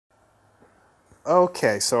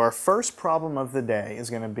Okay, so our first problem of the day is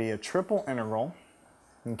going to be a triple integral.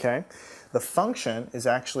 Okay, the function is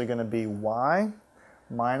actually going to be y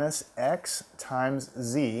minus x times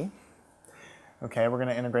z. Okay, we're going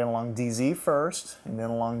to integrate along dz first, and then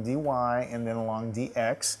along dy, and then along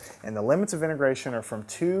dx. And the limits of integration are from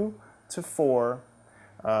 2 to 4,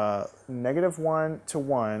 -1 to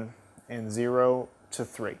 1, and 0 to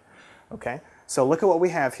 3. Okay, so look at what we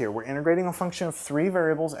have here. We're integrating a function of three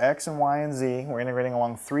variables, x and y and z. We're integrating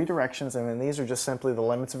along three directions, and then these are just simply the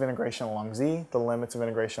limits of integration along z, the limits of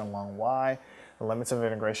integration along y, the limits of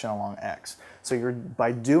integration along x. So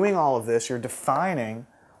by doing all of this, you're defining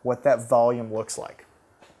what that volume looks like.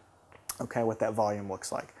 Okay, what that volume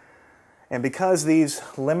looks like. And because these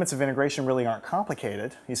limits of integration really aren't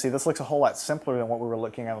complicated, you see this looks a whole lot simpler than what we were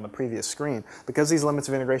looking at on the previous screen. Because these limits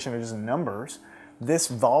of integration are just numbers, this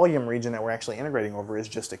volume region that we're actually integrating over is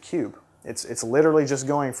just a cube. It's literally just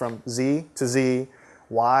going from z to z,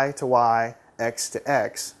 y to y, x to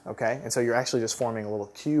x, okay? And so you're actually just forming a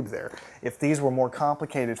little cube there. If these were more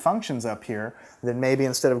complicated functions up here, then maybe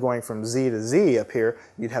instead of going from z to z up here,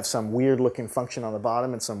 you'd have some weird looking function on the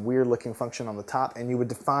bottom and some weird looking function on the top, and you would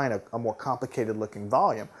define a more complicated looking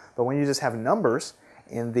volume. But when you just have numbers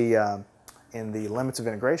in the limits of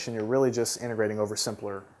integration, you're really just integrating over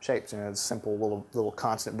simpler shapes, simple little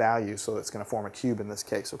constant values, so it's going to form a cube in this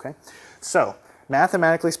case, okay? So,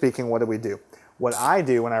 mathematically speaking, what do? What I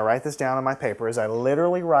do when I write this down on my paper is I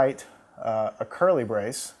literally write a curly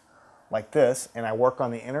brace like this, and I work on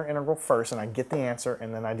the inner integral first, and I get the answer,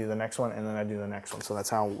 and then I do the next one, and then I do the next one. So that's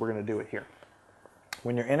how we're going to do it here.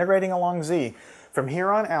 When you're integrating along z, from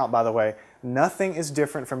here on out, by the way, nothing is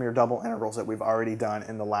different from your double integrals that we've already done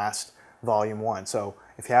in the last volume 1. So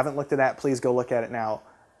if you haven't looked at that, please go look at it now.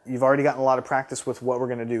 You've already gotten a lot of practice with what we're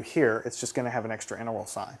going to do here. It's just going to have an extra integral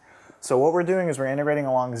sign. So what we're doing is we're integrating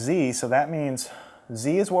along z, so that means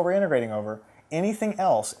z is what we're integrating over. Anything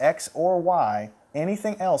else, x or y,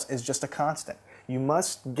 anything else is just a constant. You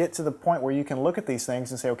must get to the point where you can look at these things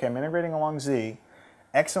and say, okay, I'm integrating along z.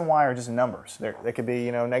 X and y are just numbers. They could be,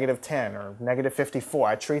 -10 or -54.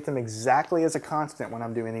 I treat them exactly as a constant when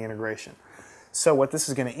I'm doing the integration. So what this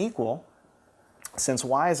is going to equal, since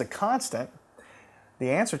y is a constant, the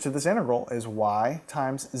answer to this integral is y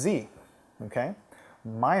times z, okay?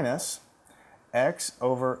 Minus x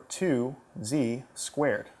over 2z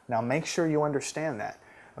squared. Now make sure you understand that,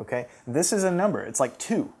 okay? This is a number. It's like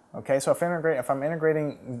 2, okay? So if I'm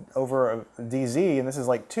integrating over dz and this is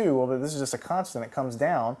like 2, well, this is just a constant. It comes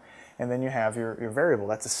down, and then you have your variable.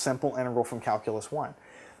 That's a simple integral from Calculus 1.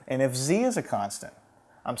 And if z is a constant,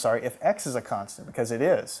 if x is a constant, because it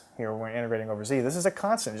is, here we're integrating over z, this is a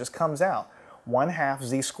constant, it just comes out. 1/2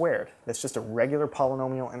 z squared. That's just a regular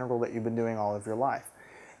polynomial integral that you've been doing all of your life.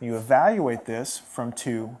 You evaluate this from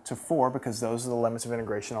 2 to 4 because those are the limits of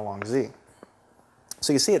integration along z.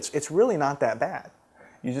 So you see, it's really not that bad.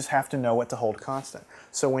 You just have to know what to hold constant.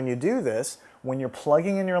 So when you do this, when you're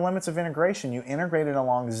plugging in your limits of integration, you integrate it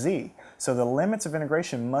along z. So the limits of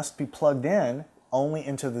integration must be plugged in only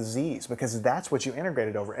into the z's because that's what you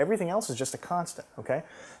integrated over. Everything else is just a constant, okay?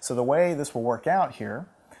 So the way this will work out here,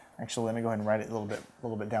 actually let me go ahead and write it a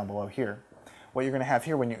little bit down below here. What you're going to have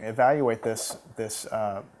here when you evaluate this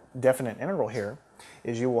definite integral here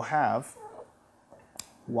is you will have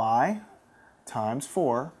y times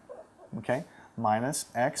 4, okay, minus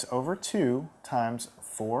x over 2 times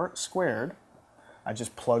 4 squared. I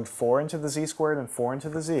just plugged 4 into the z squared and 4 into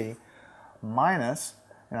the z, minus,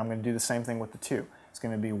 and I'm going to do the same thing with the 2. It's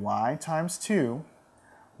going to be y times 2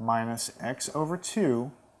 minus x over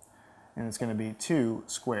 2, and it's going to be 2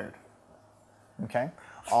 squared. Okay?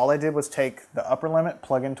 All I did was take the upper limit,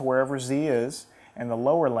 plug into wherever z is, and the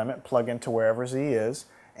lower limit, plug into wherever z is,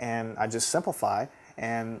 and I just simplify,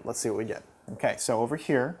 and let's see what we get. Okay, so over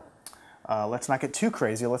here, let's not get too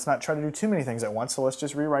crazy. Let's not try to do too many things at once, so let's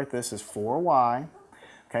just rewrite this as 4y,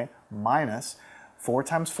 okay, minus 4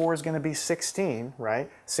 times 4 is going to be 16, right?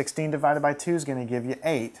 16 divided by 2 is going to give you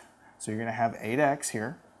 8. So you're going to have 8x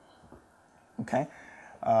here. Okay?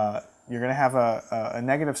 You're going to have a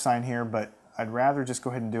negative sign here, but I'd rather just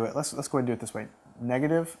go ahead and do it. Let's go ahead and do it this way.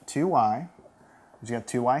 Negative 2y, because you have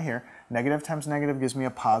 2y here. Negative times negative gives me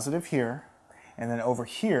a positive here. And then over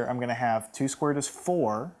here, I'm going to have 2 squared is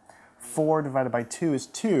 4. 4 divided by 2 is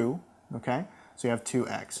 2. Okay? So you have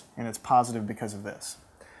 2x, and it's positive because of this.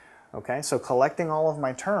 Okay, so collecting all of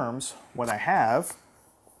my terms, what I have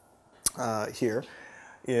here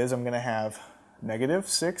is I'm going to have negative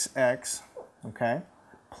 6x, okay,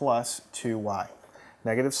 plus 2y.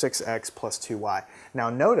 Negative 6x plus 2y. Now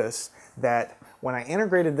notice that when I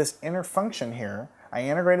integrated this inner function here, I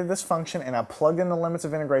integrated this function and I plugged in the limits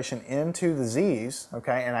of integration into the z's,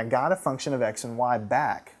 okay, and I got a function of x and y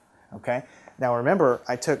back, okay. Now remember,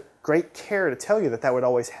 I took great care to tell you that that would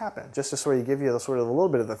always happen, just to sort of give you the sort of a little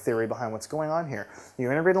bit of the theory behind what's going on here.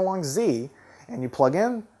 You integrate along z and you plug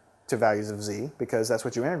in to values of z because that's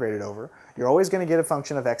what you integrated over. You're always going to get a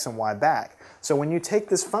function of x and y back. So when you take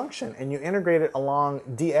this function and you integrate it along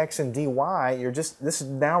dx and dy, this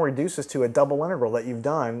now reduces to a double integral that you've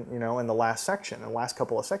done, you know, in the last section, in the last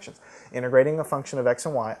couple of sections, integrating a function of x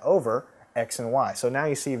and y over x and y. So now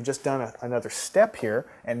you see you've just done another step here,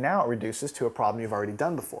 and now it reduces to a problem you've already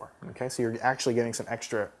done before. Okay, so you're actually getting some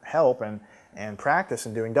extra help and practice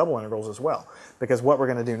in doing double integrals as well. Because what we're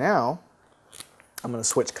going to do now, I'm going to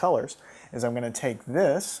switch colors, is I'm going to take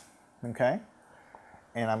this, okay,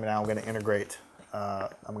 and I'm now going to integrate.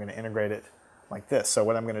 I'm going to integrate it like this. So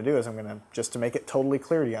what I'm going to do is I'm going to, just to make it totally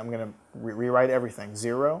clear to you, I'm going to rewrite everything.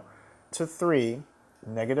 0 to 3,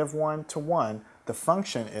 -1 to 1. The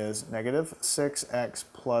function is -6x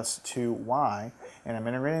plus 2y, and I'm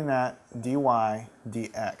integrating that dy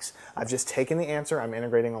dx. I've just taken the answer, I'm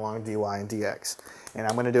integrating along dy and dx. And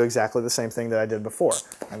I'm going to do exactly the same thing that I did before.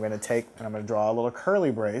 I'm going to take, and I'm going to draw a little curly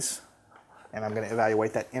brace, and I'm going to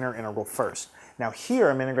evaluate that inner integral first. Now here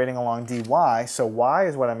I'm integrating along dy, so y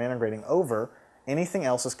is what I'm integrating over. Anything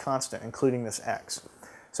else is constant, including this x.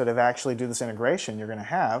 So to actually do this integration, you're going to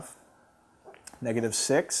have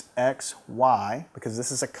 -6xy, because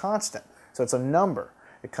this is a constant, so it's a number.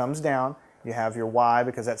 It comes down, you have your y,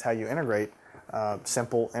 because that's how you integrate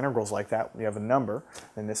simple integrals like that. You have a number,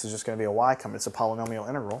 and this is just going to be a y coming. It's a polynomial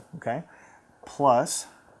integral, okay? Plus,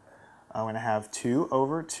 I'm going to have 2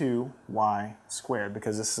 over 2y squared,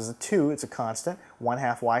 because this is a 2, it's a constant,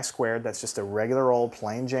 1/2 y squared, that's just a regular old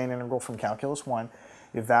plain Jane integral from Calculus 1.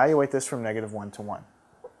 Evaluate this from -1 to 1,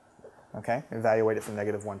 okay? Evaluate it from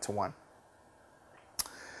 -1 to 1.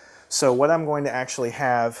 So what I'm going to actually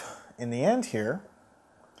have in the end here,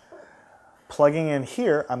 plugging in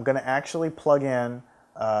here, I'm going to actually plug in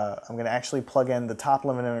the top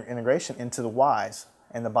limit integration into the y's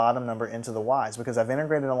and the bottom number into the y's, because I've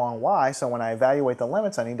integrated along y, so when I evaluate the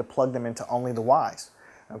limits I need to plug them into only the y's,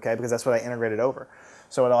 okay, because that's what I integrated over.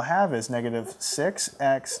 So what I'll have is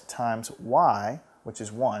 -6x times y, which is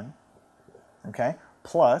 1, okay,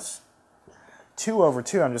 plus 2 over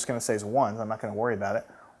 2, I'm just going to say is 1, so I'm not going to worry about it.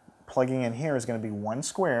 Plugging in here is going to be 1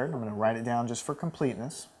 squared. I'm going to write it down just for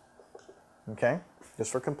completeness. Okay,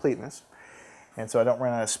 just for completeness. And so I don't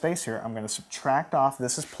run out of space here. I'm going to subtract off.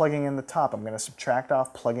 This is plugging in the top. I'm going to subtract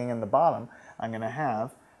off plugging in the bottom. I'm going to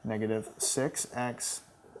have -6x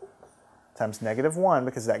times -1,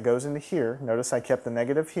 because that goes into here. Notice I kept the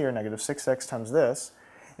negative here, -6x times this.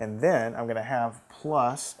 And then I'm going to have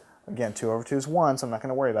plus, again, 2 over 2 is 1, so I'm not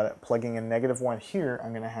going to worry about it. Plugging in -1 here,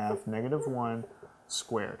 I'm going to have -1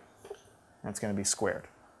 squared. That's going to be squared.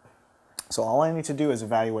 So all I need to do is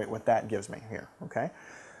evaluate what that gives me here, okay?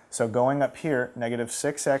 So going up here,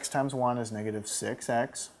 -6x times 1 is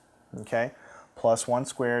 -6x, okay? Plus 1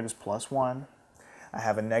 squared is plus 1. I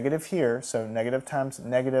have a negative here, so negative times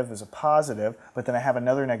negative is a positive, but then I have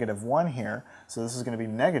another -1 here, so this is going to be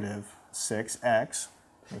 -6x,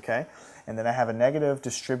 okay? And then I have a negative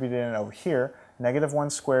distributed in over here. -1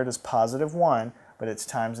 squared is positive 1, but it's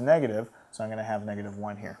times negative, so I'm going to have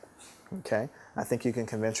 -1 here. Okay, I think you can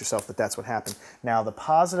convince yourself that that's what happened. Now the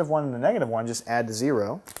positive 1 and the -1 just add to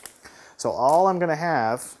 0. So all I'm going to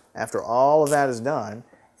have, after all of that is done,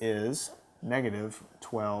 is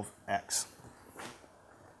 -12x.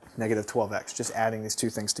 -12x, just adding these two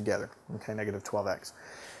things together. Okay, -12x.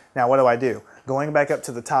 Now what do? Going back up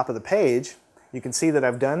to the top of the page, you can see that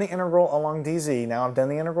I've done the integral along dz, now I've done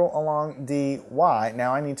the integral along dy,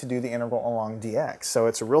 now I need to do the integral along dx. So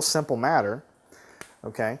it's a real simple matter,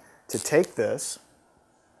 okay, to take this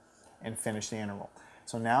and finish the integral.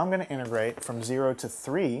 So now I'm going to integrate from 0 to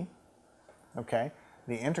 3, okay?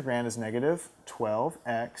 The integrand is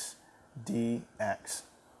 -12x dx,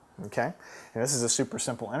 okay? And this is a super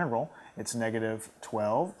simple integral. It's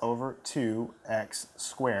 -12 over 2x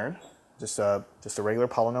squared, just a regular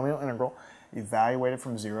polynomial integral, evaluated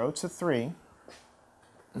from 0 to 3,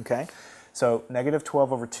 okay? So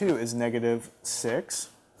 -12 over 2 is -6,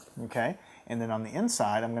 okay? And then on the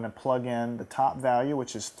inside, I'm going to plug in the top value,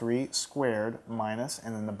 which is 3 squared minus,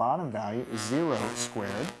 and then the bottom value is 0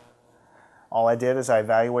 squared. All I did is I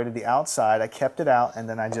evaluated the outside, I kept it out, and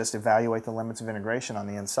then I just evaluate the limits of integration on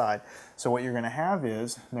the inside. So what you're going to have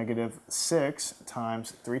is -6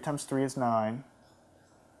 times 3 times 3 is 9.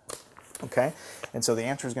 Okay? And so the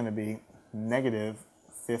answer is going to be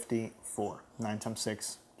 -54. 9 times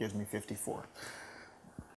 6 gives me 54.